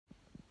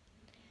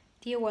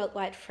Dear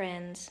worldwide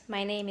friends,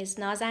 my name is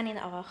Nazanin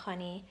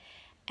Aghakhani,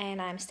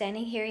 and I'm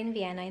standing here in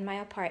Vienna in my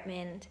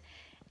apartment,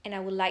 and I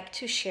would like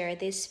to share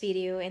this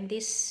video and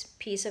this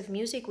piece of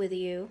music with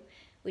you,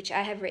 which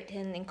I have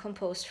written and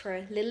composed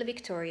for little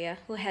Wiktoria,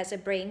 who has a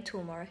brain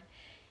tumor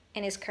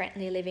and is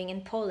currently living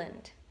in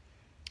Poland.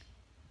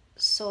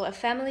 So a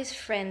family's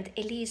friend,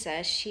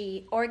 Eliza,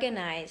 she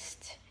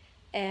organized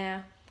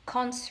a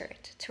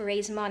concert to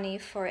raise money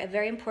for a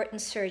very important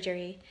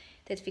surgery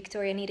that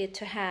Wiktoria needed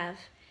to have.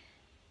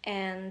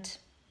 And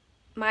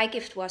my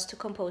gift was to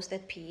compose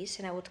that piece,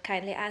 and I would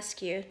kindly ask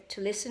you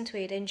to listen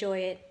to it, enjoy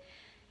it,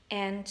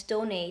 and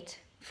donate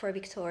for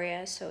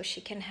Wiktoria so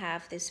she can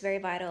have this very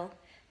vital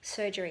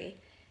surgery.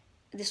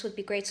 This would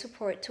be great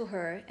support to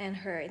her and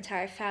her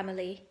entire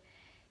family,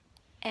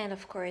 and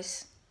of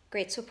course,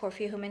 great support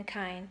for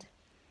humankind.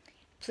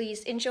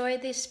 Please enjoy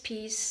this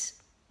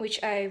piece,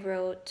 which I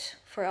wrote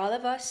for all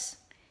of us,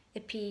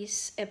 a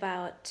piece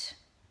about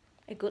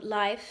a good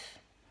life,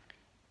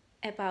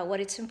 about what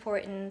it's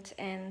important,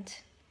 and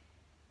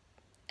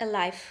a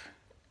life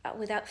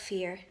without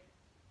fear,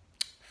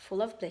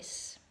 full of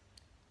bliss.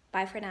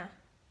 Bye for now.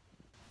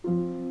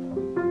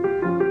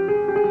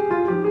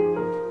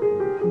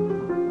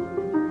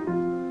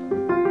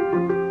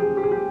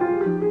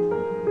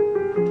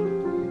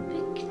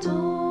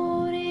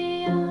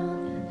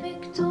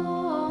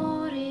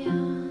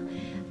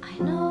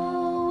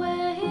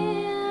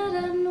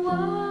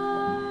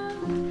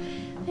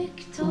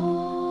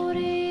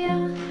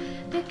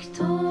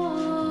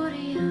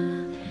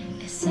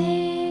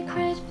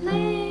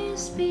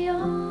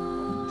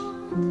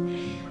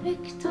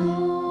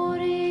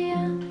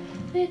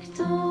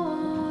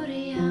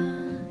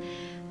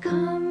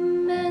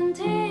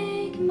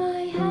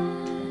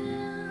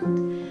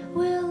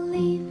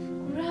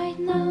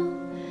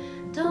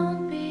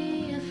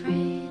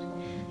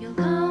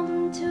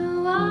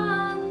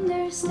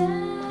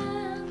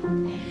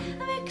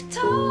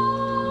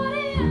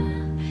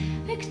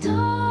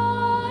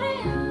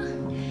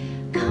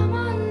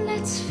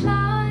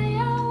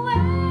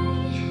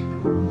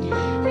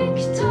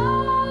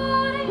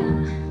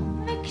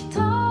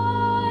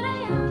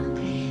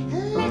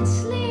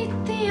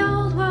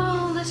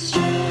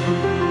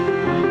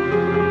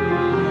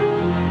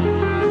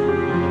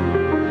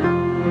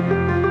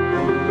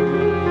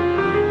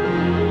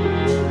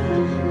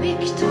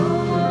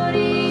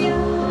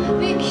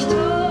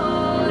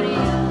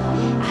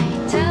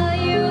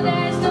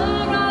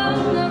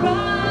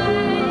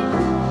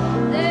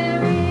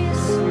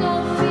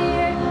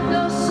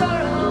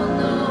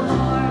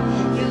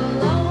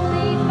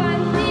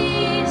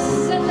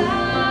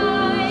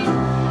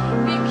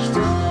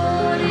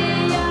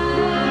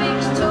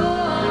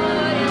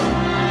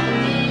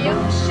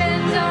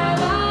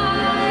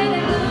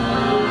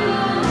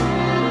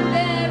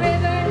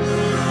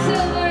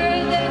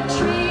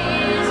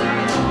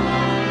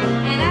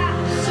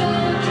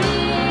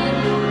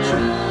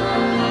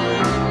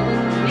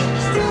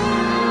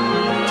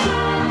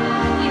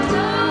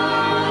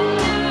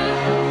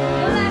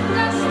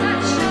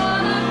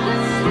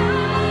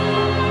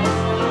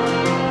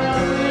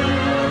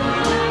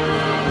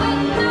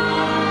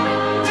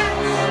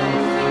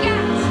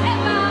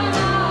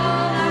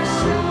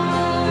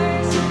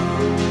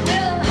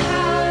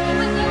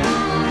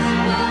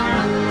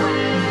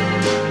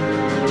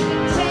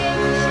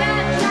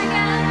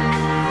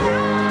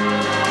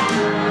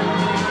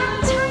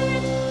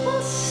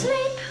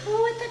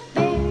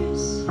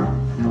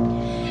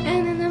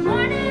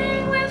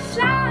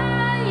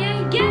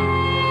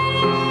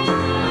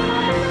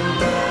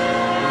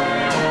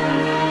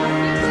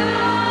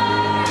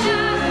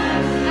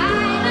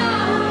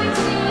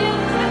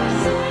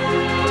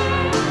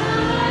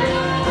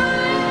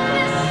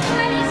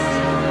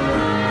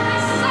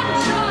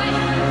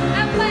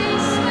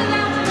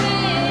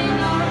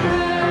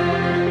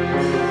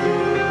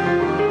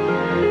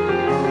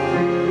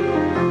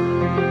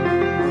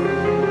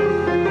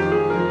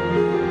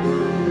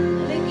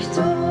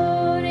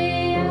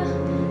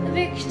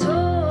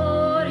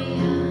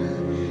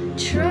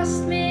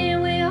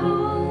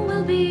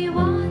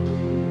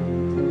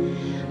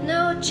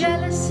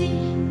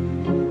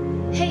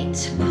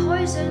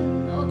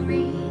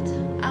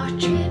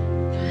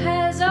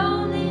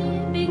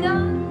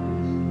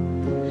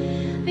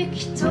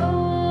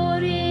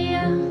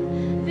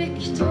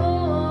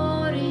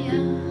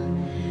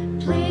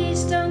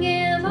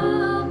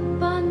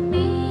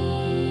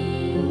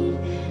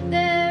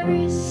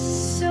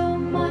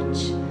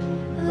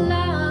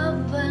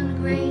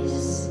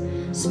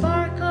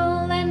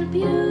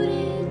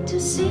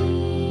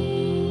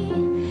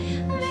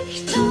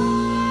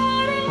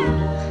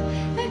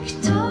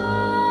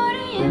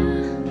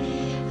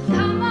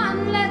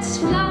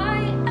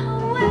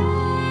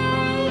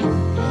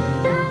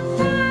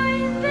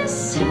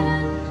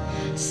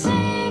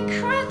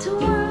 Sacred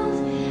word.